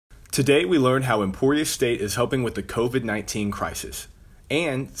Today we learn how Emporia State is helping with the COVID-19 crisis,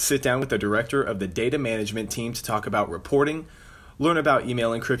 and sit down with the director of the data management team to talk about reporting, learn about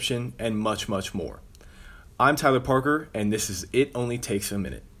email encryption, and much, much more. I'm Tyler Parker, and this is It Only Takes a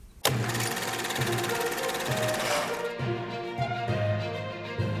Minute.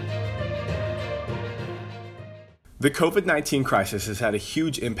 The COVID-19 crisis has had a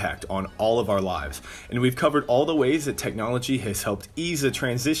huge impact on all of our lives, and we've covered all the ways that technology has helped ease the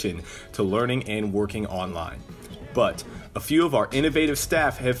transition to learning and working online. But a few of our innovative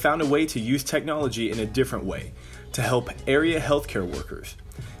staff have found a way to use technology in a different way to help area healthcare workers.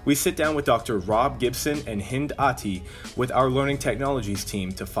 We sit down with Dr. Rob Gibson and Hind Aati with our Learning Technologies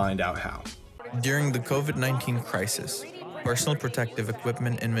team to find out how. During the COVID-19 crisis, personal protective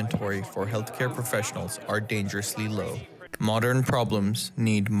equipment inventory for healthcare professionals are dangerously low. Modern problems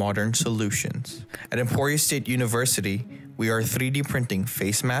need modern solutions. At Emporia State University, we are 3D printing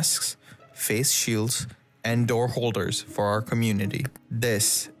face masks, face shields, and door holders for our community.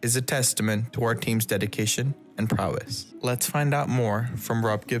 This is a testament to our team's dedication and prowess. Let's find out more from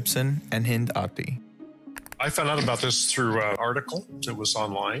Rob Gibson and Hind Aati. I found out about this through an article that was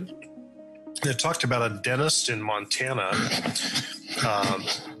online. It talked about a dentist in Montana,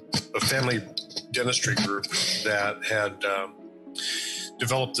 a family dentistry group that had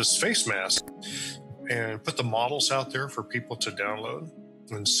developed this face mask and put the models out there for people to download.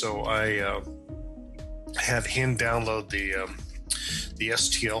 And so I had him download the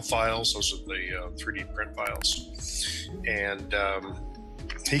STL files. Those are the 3D print files. And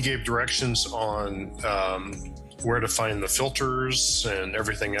he gave directions on where to find the filters and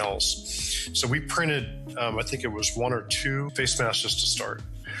everything else. So we printed, I think it was 1 or 2 face masks just to start.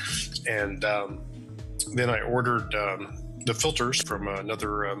 And then I ordered the filters from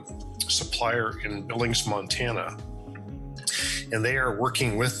another supplier in Billings, Montana. And they are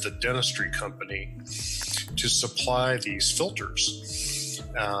working with the dentistry company to supply these filters.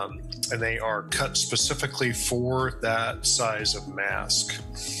 And they are cut specifically for that size of mask.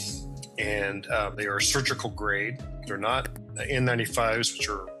 And they are surgical grade. They're not N95s, which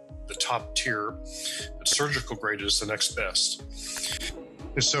are the top tier, but surgical grade is the next best.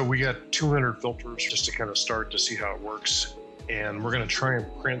 And so we got 200 filters just to kind of start to see how it works. And we're going to try and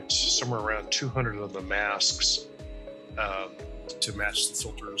print somewhere around 200 of the masks to match the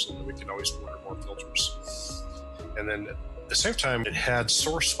filters, and then we can always order more filters. And then at the same time, it had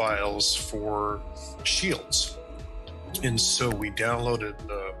source files for shields. And so we downloaded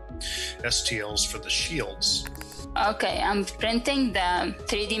the STLs for the shields. Okay, I'm printing the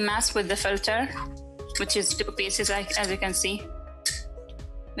 3D mask with the filter, which is 2 pieces, as you can see,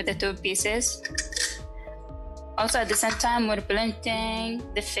 with the 2 pieces. Also, at the same time, we're printing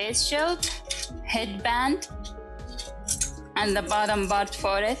the face shield, headband, and the bottom part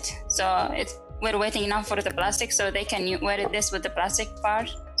for it. So we're waiting now for the plastic, so they can wear this with the plastic part.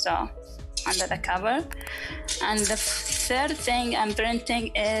 So under the cover. And the third thing I'm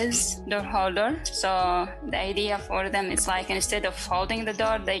printing is door holder. So the idea for them is like, instead of holding the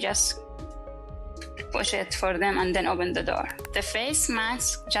door, they just push it for them and then open the door. The face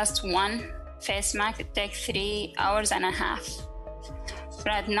mask, just 1 face mask, it takes 3.5 hours.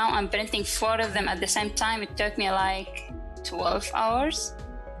 Right now I'm printing 4 of them at the same time. It took me like 12 hours.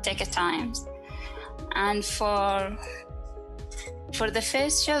 Take a time. And for the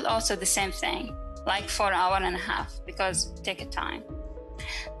face shield, also the same thing, like 4.5 hours, because take a time.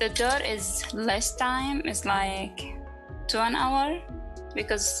 The door is less time, it's like 1 hour,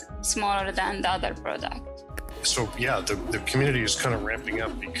 because smaller than the other product. So yeah, the community is kind of ramping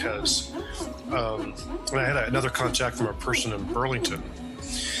up because I had another contact from a person in Burlington,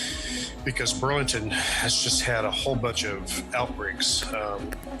 because Burlington has just had a whole bunch of outbreaks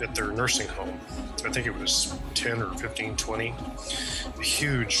at their nursing home. I think it was 10 or 15, 20. A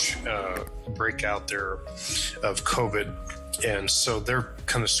huge breakout there of COVID. And so they're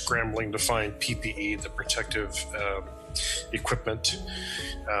kind of scrambling to find PPE, the protective equipment.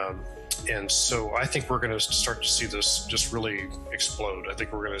 And so I think we're going to start to see this just really explode. I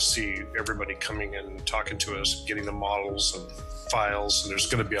think we're going to see everybody coming in and talking to us, getting the models and files. And there's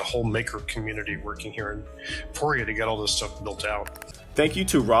going to be a whole maker community working here in Emporia to get all this stuff built out. Thank you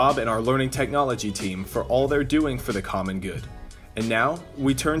to Rob and our Learning Technology team for all they're doing for the common good. And now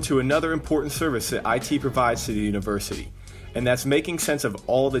we turn to another important service that IT provides to the university, and that's making sense of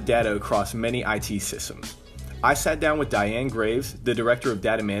all the data across many IT systems. I sat down with Dianne Graves, the Director of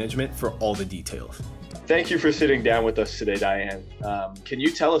Data Management, for all the details. Thank you for sitting down with us today, Dianne. Can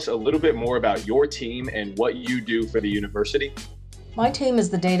you tell us a little bit more about your team and what you do for the university? My team is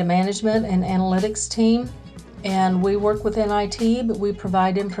the Data Management and Analytics team. And we work within IT, but we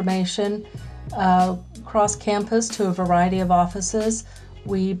provide information across campus to a variety of offices.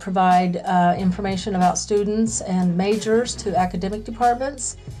 We provide information about students and majors to academic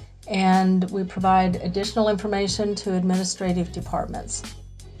departments, and we provide additional information to administrative departments.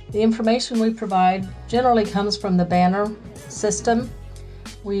 The information we provide generally comes from the Banner system.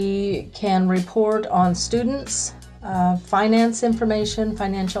 We can report on students, finance information,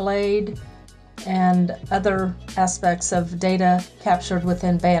 financial aid, and other aspects of data captured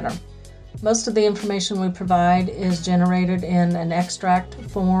within Banner. Most of the information we provide is generated in an extract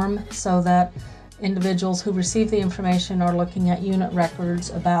form so that individuals who receive the information are looking at unit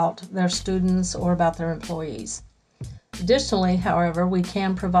records about their students or about their employees. Additionally, however, we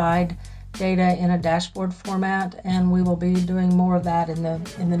can provide data in a dashboard format, and we will be doing more of that in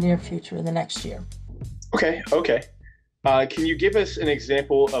the near future, in the next year. Okay. Can you give us an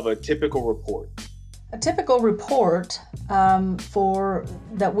example of a typical report? A typical report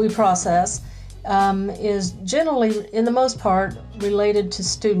that we process is generally, in the most part, related to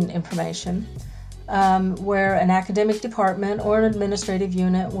student information, where an academic department or an administrative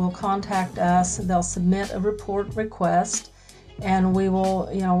unit will contact us. They'll submit a report request, and we will,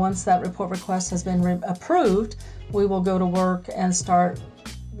 once that report request has been approved, we will go to work and start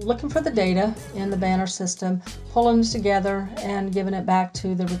looking for the data in the Banner system, pulling it together, and giving it back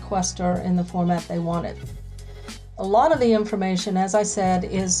to the requester in the format they wanted. A lot of the information, as I said,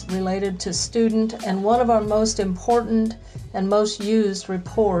 is related to student, and one of our most important and most used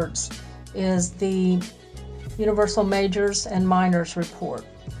reports is the Universal Majors and Minors report.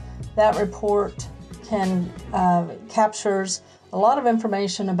 That report captures a lot of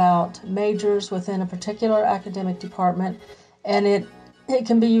information about majors within a particular academic department, and it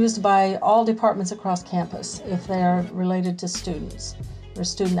can be used by all departments across campus if they are related to students or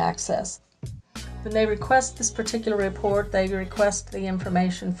student access. When they request this particular report, they request the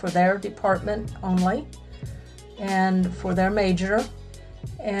information for their department only and for their major,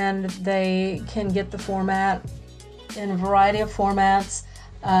 and they can get the format in a variety of formats,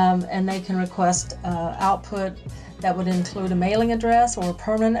 and they can request output that would include a mailing address or a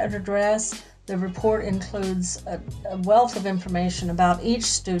permanent address. The report includes a wealth of information about each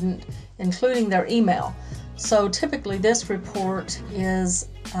student, including their email. So typically this report is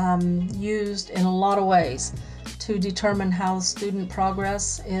used in a lot of ways to determine how student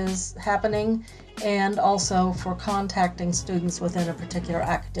progress is happening, and also for contacting students within a particular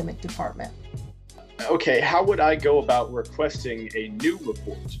academic department. Okay, how would I go about requesting a new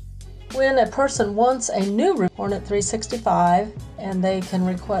report? When a person wants a new report at 365, and they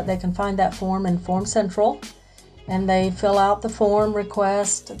can find that form in Form Central, and they fill out the form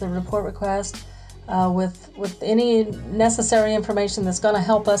request, the report request, with any necessary information that's going to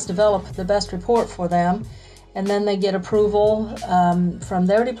help us develop the best report for them, and then they get approval from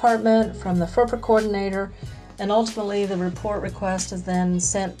their department, from the FERPA coordinator, and ultimately the report request is then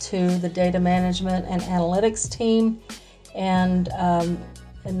sent to the data management and analytics team, and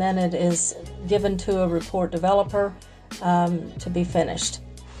then it is given to a report developer to be finished.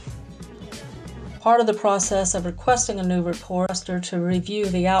 Part of the process of requesting a new report is to review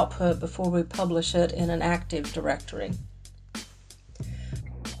the output before we publish it in an active directory.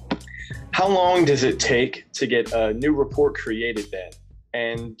 How long does it take to get a new report created then?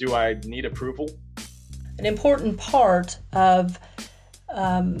 And do I need approval? An important part of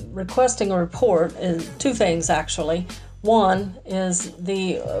requesting a report is two things, actually. One is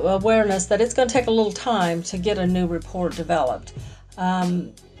the awareness that it's going to take a little time to get a new report developed.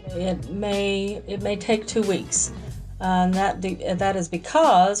 It may take 2 weeks. That is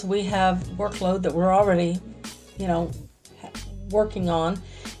because we have workload that we're already, working on,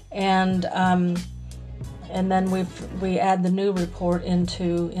 and then we add the new report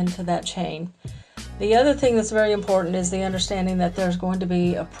into that chain. The other thing that's very important is the understanding that there's going to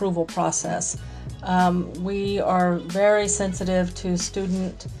be approval process. We are very sensitive to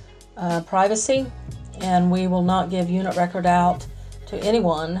student privacy, and we will not give unit record out to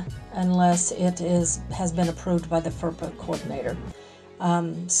anyone unless it has been approved by the FERPA coordinator.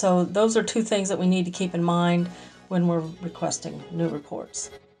 So those are two things that we need to keep in mind when we're requesting new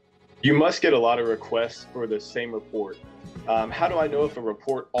reports. You must get a lot of requests for the same report. How do I know if a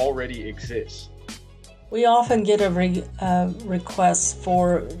report already exists? We often get a request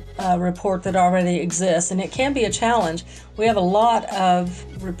for a report that already exists, and it can be a challenge. We have a lot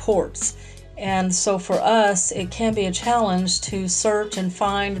of reports, and so for us, it can be a challenge to search and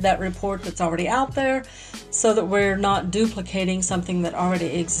find that report that's already out there so that we're not duplicating something that already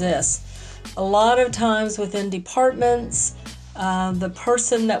exists. A lot of times within departments, the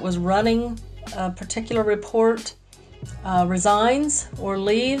person that was running a particular report resigns or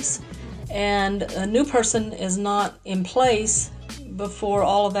leaves, and a new person is not in place before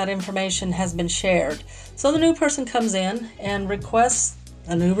all of that information has been shared. So the new person comes in and requests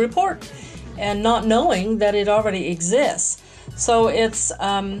a new report, and not knowing that it already exists. So it's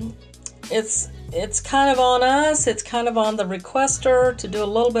kind of on us, it's kind of on the requester to do a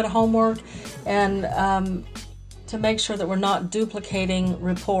little bit of homework and to make sure that we're not duplicating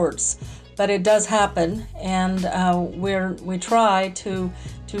reports. But it does happen, and we try to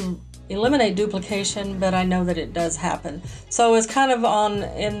eliminate duplication, but I know that it does happen. So it's kind of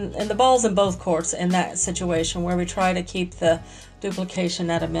in the ball's in both courts in that situation, where we try to keep the duplication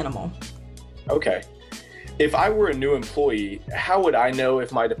at a minimum. Okay. If I were a new employee, how would I know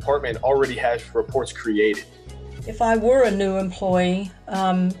if my department already has reports created? If I were a new employee,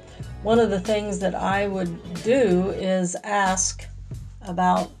 one of the things that I would do is ask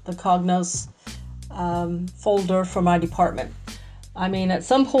about the Cognos folder for my department. I mean, at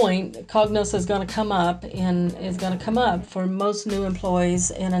some point, Cognos is going to come up for most new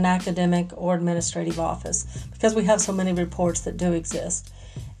employees in an academic or administrative office, because we have so many reports that do exist.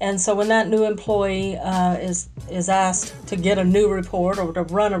 And so when that new employee is asked to get a new report or to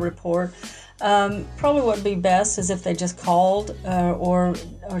run a report, probably what would be best is if they just called or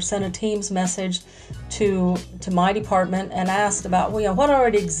sent a Teams message to my department and asked about, well, what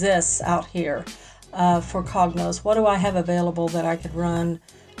already exists out here for Cognos. What do I have available that I could run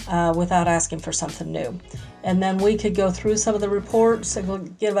without asking for something new? And then we could go through some of the reports. It will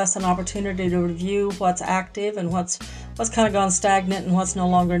give us an opportunity to review what's active and what's kind of gone stagnant and what's no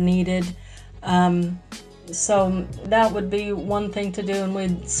longer needed. So that would be one thing to do, and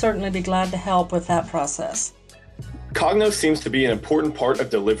we'd certainly be glad to help with that process. Cognos seems to be an important part of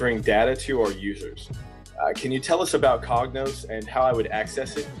delivering data to our users. Can you tell us about Cognos and how I would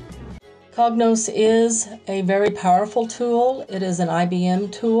access it? Cognos is a very powerful tool. It is an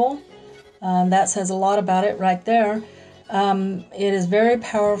IBM tool. That says a lot about it right there. It is very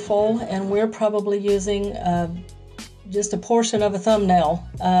powerful, and we're probably using just a portion of a thumbnail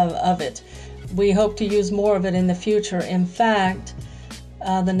of it. We hope to use more of it in the future. In fact,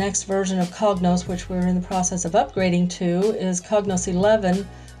 the next version of Cognos, which we're in the process of upgrading to, is Cognos 11,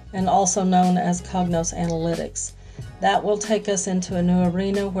 and also known as Cognos Analytics. That will take us into a new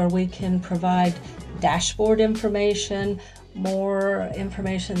arena where we can provide dashboard information, more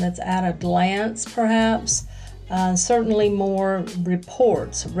information that's at a glance perhaps, certainly more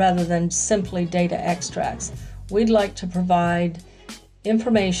reports rather than simply data extracts. We'd like to provide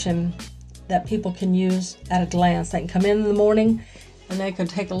information that people can use at a glance. They can come in the morning and they could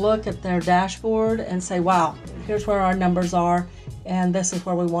take a look at their dashboard and say, wow, here's where our numbers are, and this is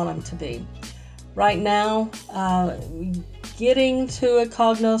where we want them to be. Right now, getting to a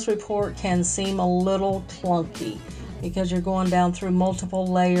Cognos report can seem a little clunky because you're going down through multiple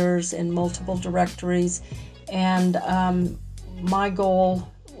layers in multiple directories. And my goal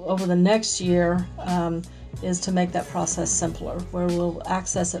over the next year is to make that process simpler, where we'll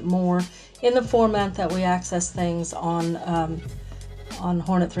access it more in the format that we access things on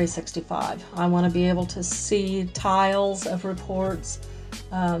Hornet 365. I want to be able to see tiles of reports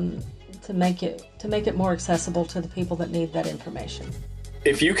to make it more accessible to the people that need that information.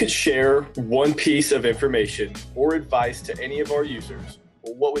 If you could share one piece of information or advice to any of our users,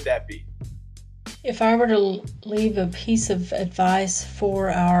 what would that be? If I were to leave a piece of advice for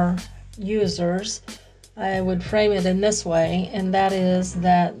our users, I would frame it in this way, and that is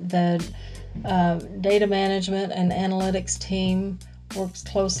that the data management and analytics team works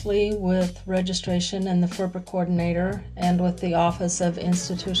closely with registration and the FERPA coordinator and with the Office of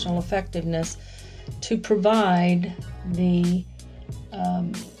Institutional Effectiveness to provide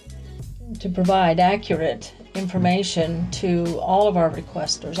accurate information to all of our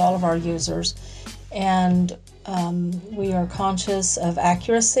requesters, all of our users. And we are conscious of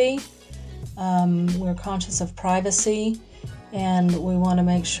accuracy, we're conscious of privacy, and we want to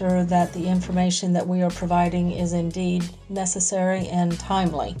make sure that the information that we are providing is indeed necessary and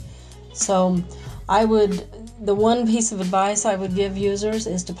timely. So the one piece of advice I would give users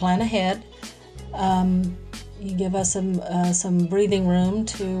is to plan ahead. You give us some breathing room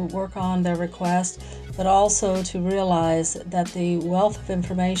to work on their request, but also to realize that the wealth of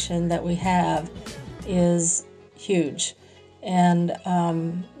information that we have is huge. And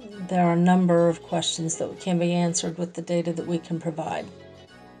there are a number of questions that can be answered with the data that we can provide.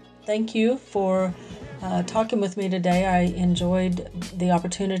 Thank you for talking with me today. I enjoyed the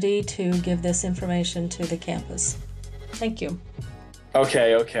opportunity to give this information to the campus. Thank you.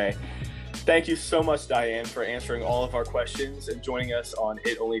 Okay. Thank you so much, Dianne, for answering all of our questions and joining us on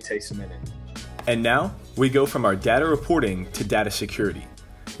It Only Takes a Minute. And now, we go from our data reporting to data security,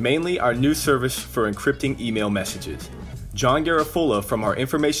 mainly our new service for encrypting email messages. John Garafola from our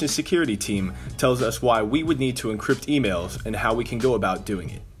information security team tells us why we would need to encrypt emails and how we can go about doing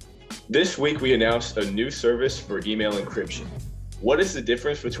it. This week we announced a new service for email encryption. What is the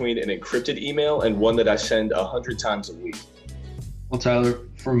difference between an encrypted email and one that I send 100 times a week? Well, Tyler,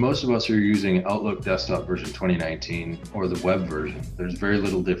 for most of us who are using Outlook Desktop version 2019 or the web version, there's very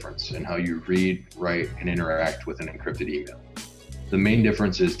little difference in how you read, write, and interact with an encrypted email. The main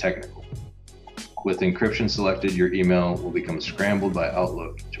difference is technical. With encryption selected, your email will become scrambled by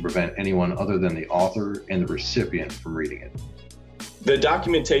Outlook to prevent anyone other than the author and the recipient from reading it. The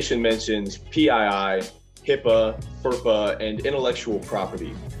documentation mentions PII, HIPAA, FERPA, and intellectual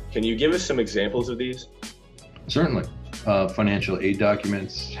property. Can you give us some examples of these? Certainly. Financial aid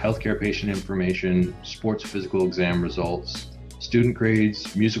documents, healthcare patient information, sports physical exam results, student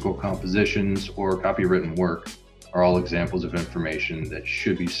grades, musical compositions, or copywritten work are all examples of information that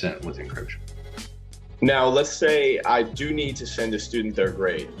should be sent with encryption. Now, let's say I do need to send a student their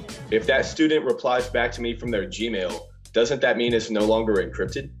grade. If that student replies back to me from their Gmail, doesn't that mean it's no longer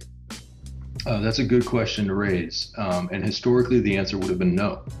encrypted? That's a good question to raise, and historically the answer would have been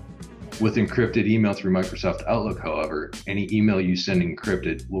no. With encrypted email through Microsoft Outlook, however, any email you send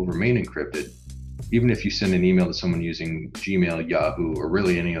encrypted will remain encrypted, even if you send an email to someone using Gmail, Yahoo, or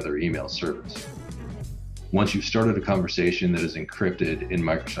really any other email service. Once you've started a conversation that is encrypted in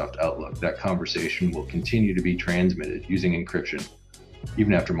Microsoft Outlook, that conversation will continue to be transmitted using encryption,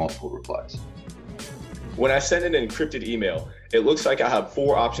 even after multiple replies. When I send an encrypted email, it looks like I have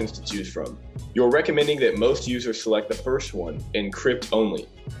 4 options to choose from. You're recommending that most users select the first one, encrypt only.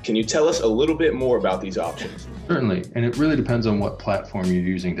 Can you tell us a little bit more about these options? Certainly, and it really depends on what platform you're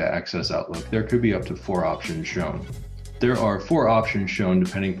using to access Outlook. There could be up to 4 options shown. There are 4 options shown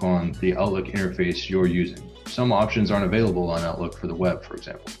depending upon the Outlook interface you're using. Some options aren't available on Outlook for the web, for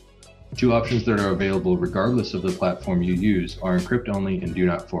example. 2 options that are available regardless of the platform you use are encrypt only and do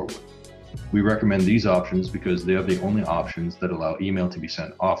not forward. We recommend these options because they are the only options that allow email to be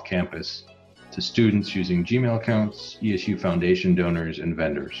sent off campus to students using Gmail accounts, ESU Foundation donors, and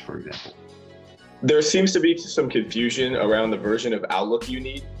vendors, for example. There seems to be some confusion around the version of Outlook you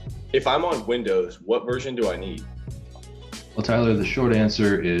need. If I'm on Windows, what version do I need? Well, Tyler, the short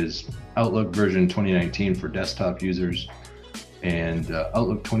answer is Outlook version 2019 for desktop users, and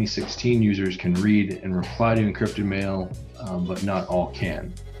Outlook 2016 users can read and reply to encrypted mail, but not all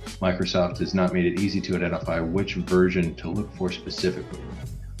can. Microsoft has not made it easy to identify which version to look for specifically.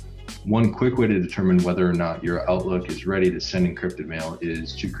 One quick way to determine whether or not your Outlook is ready to send encrypted mail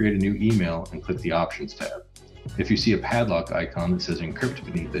is to create a new email and click the Options tab. If you see a padlock icon that says Encrypt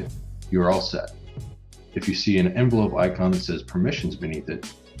beneath it, you are all set. If you see an envelope icon that says Permissions beneath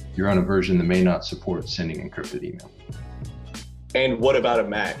it, you're on a version that may not support sending encrypted email. And what about a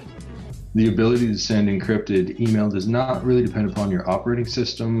Mac? The ability to send encrypted email does not really depend upon your operating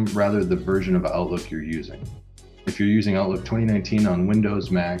system, rather the version of Outlook you're using. If you're using Outlook 2019 on Windows,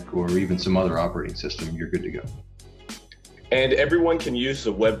 Mac, or even some other operating system, you're good to go. And everyone can use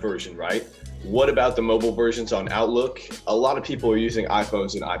the web version, right? What about the mobile versions on Outlook? A lot of people are using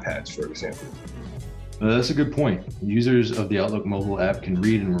iPhones and iPads, for example. That's a good point. Users of the Outlook mobile app can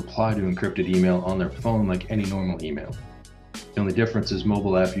read and reply to encrypted email on their phone like any normal email. The only difference is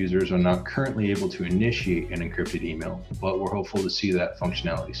mobile app users are not currently able to initiate an encrypted email, but we're hopeful to see that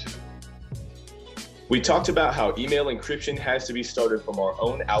functionality soon. We talked about how email encryption has to be started from our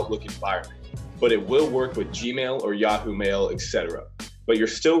own Outlook environment, but it will work with Gmail or Yahoo Mail, etc. But you're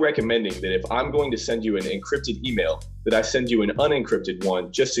still recommending that if I'm going to send you an encrypted email, that I send you an unencrypted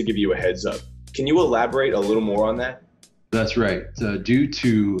one just to give you a heads up. Can you elaborate a little more on that? That's right. Due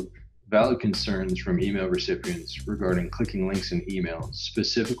to valid concerns from email recipients regarding clicking links in email,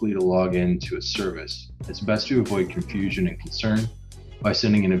 specifically to log in to a service, it's best to avoid confusion and concern by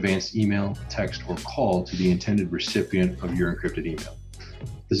sending an advanced email, text, or call to the intended recipient of your encrypted email.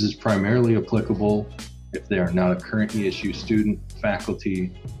 This is primarily applicable if they are not a current ESU student,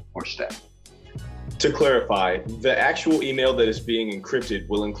 faculty, or staff. To clarify, the actual email that is being encrypted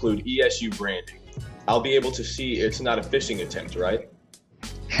will include ESU branding. I'll be able to see it's not a phishing attempt, right?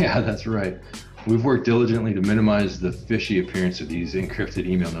 Yeah, that's right. We've worked diligently to minimize the fishy appearance of these encrypted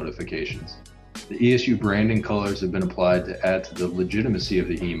email notifications. The ESU branding colors have been applied to add to the legitimacy of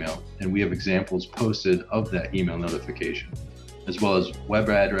the email, and we have examples posted of that email notification, as well as web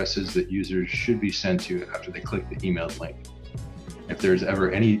addresses that users should be sent to after they click the emailed link. If there's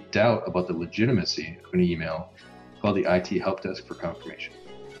ever any doubt about the legitimacy of an email, call the IT help desk for confirmation.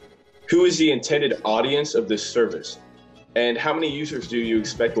 Who is the intended audience of this service? And how many users do you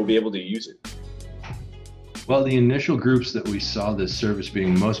expect will be able to use it? Well, the initial groups that we saw this service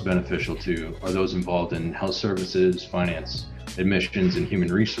being most beneficial to are those involved in health services, finance, admissions, and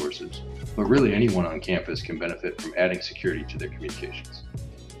human resources. But really anyone on campus can benefit from adding security to their communications.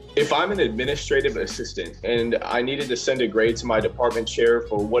 If I'm an administrative assistant and I needed to send a grade to my department chair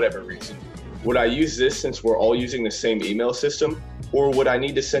for whatever reason, would I use this since we're all using the same email system? Or would I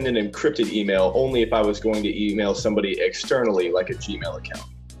need to send an encrypted email only if I was going to email somebody externally like a Gmail account?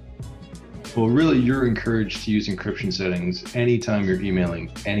 Well, really, you're encouraged to use encryption settings anytime you're emailing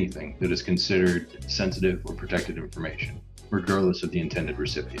anything that is considered sensitive or protected information, regardless of the intended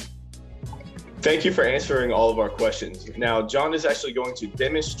recipient. Thank you for answering all of our questions. Now, John is actually going to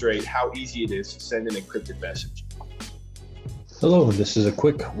demonstrate how easy it is to send an encrypted message. Hello, this is a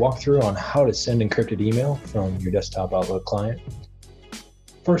quick walkthrough on how to send encrypted email from your desktop Outlook client.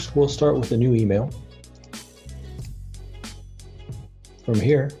 First, we'll start with a new email. From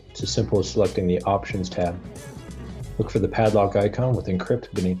here, it's as simple as selecting the Options tab. Look for the padlock icon with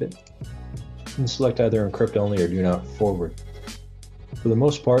Encrypt beneath it, and select either Encrypt Only or Do Not Forward. For the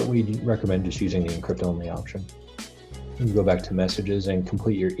most part, we recommend just using the Encrypt Only option. You can go back to Messages and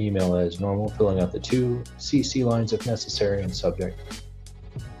complete your email as normal, filling out the 2 CC lines if necessary and subject.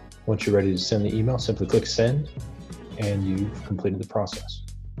 Once you're ready to send the email, simply click Send, and you've completed the process.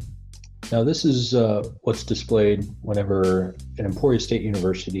 Now this is what's displayed whenever an Emporia State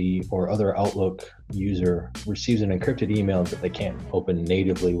University or other Outlook user receives an encrypted email that they can't open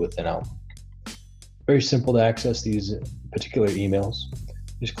natively within Outlook. Very simple to access these particular emails.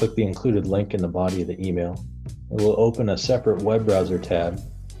 Just click the included link in the body of the email. It will open a separate web browser tab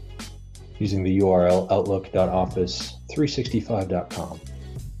using the URL outlook.office365.com.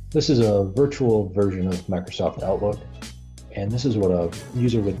 This is a virtual version of Microsoft Outlook. And this is what a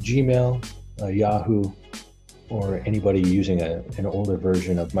user with Gmail, Yahoo, or anybody using an older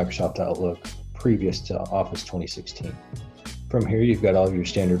version of Microsoft Outlook previous to Office 2016. From here, you've got all of your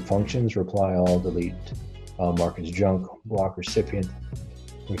standard functions: reply all, delete, mark as junk, block recipient.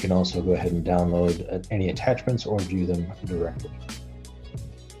 We can also go ahead and download any attachments or view them directly.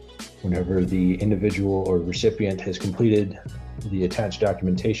 Whenever the individual or recipient has completed the attached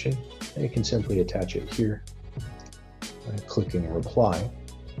documentation, you can simply attach it here. Clicking reply,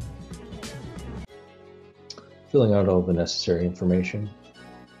 filling out all the necessary information,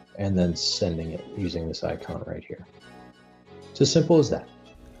 and then sending it using this icon right here. It's as simple as that.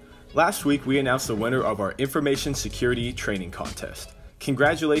 Last week, we announced the winner of our Information Security Training Contest.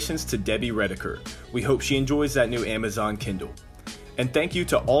 Congratulations to Debbie Rediker. We hope she enjoys that new Amazon Kindle. And thank you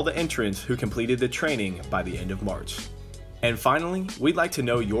to all the entrants who completed the training by the end of March. And finally, we'd like to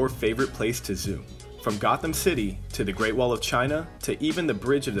know your favorite place to Zoom. From Gotham City to the Great Wall of China to even the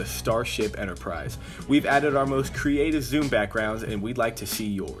bridge of the Starship Enterprise, we've added our most creative Zoom backgrounds and we'd like to see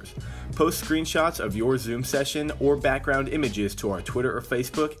yours. Post screenshots of your Zoom session or background images to our Twitter or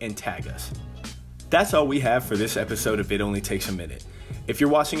Facebook and tag us. That's all we have for this episode of It Only Takes a Minute. If you're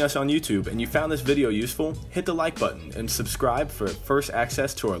watching us on YouTube and you found this video useful, hit the like button and subscribe for first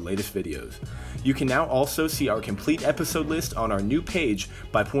access to our latest videos. You can now also see our complete episode list on our new page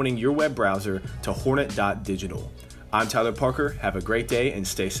by pointing your web browser to hornet.digital. I'm Tyler Parker. Have a great day and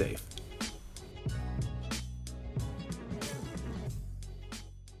stay safe.